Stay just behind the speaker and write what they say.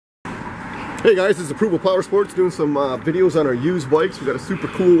Hey guys, this is Approval Power Sports doing some videos on our used bikes. We got a super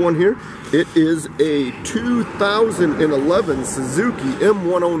cool one here. It is a 2011 Suzuki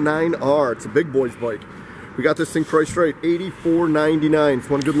M109R. It's a big boy's bike. We got this thing priced right, $84.99. It's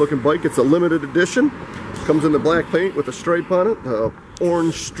one good looking bike. It's a limited edition. Comes in the black paint with a stripe on it,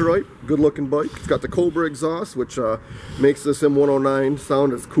 orange stripe. Good looking bike. It's got the Cobra exhaust, which makes this M109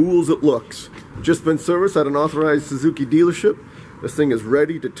 sound as cool as it looks. Just been serviced at an authorized Suzuki dealership. This thing is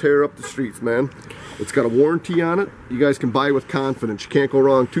ready to tear up the streets, man. It's got a warranty on it. You guys can buy with confidence. You can't go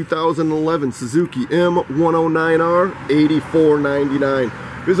wrong. 2011 Suzuki M109R,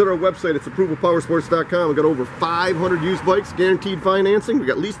 $84.99. Visit our website. It's approvalpowersports.com. We've got over 500 used bikes, guaranteed financing. We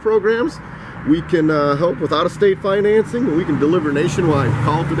got lease programs. We can help with out-of-state financing, and we can deliver nationwide.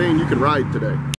 Call today and you can ride today.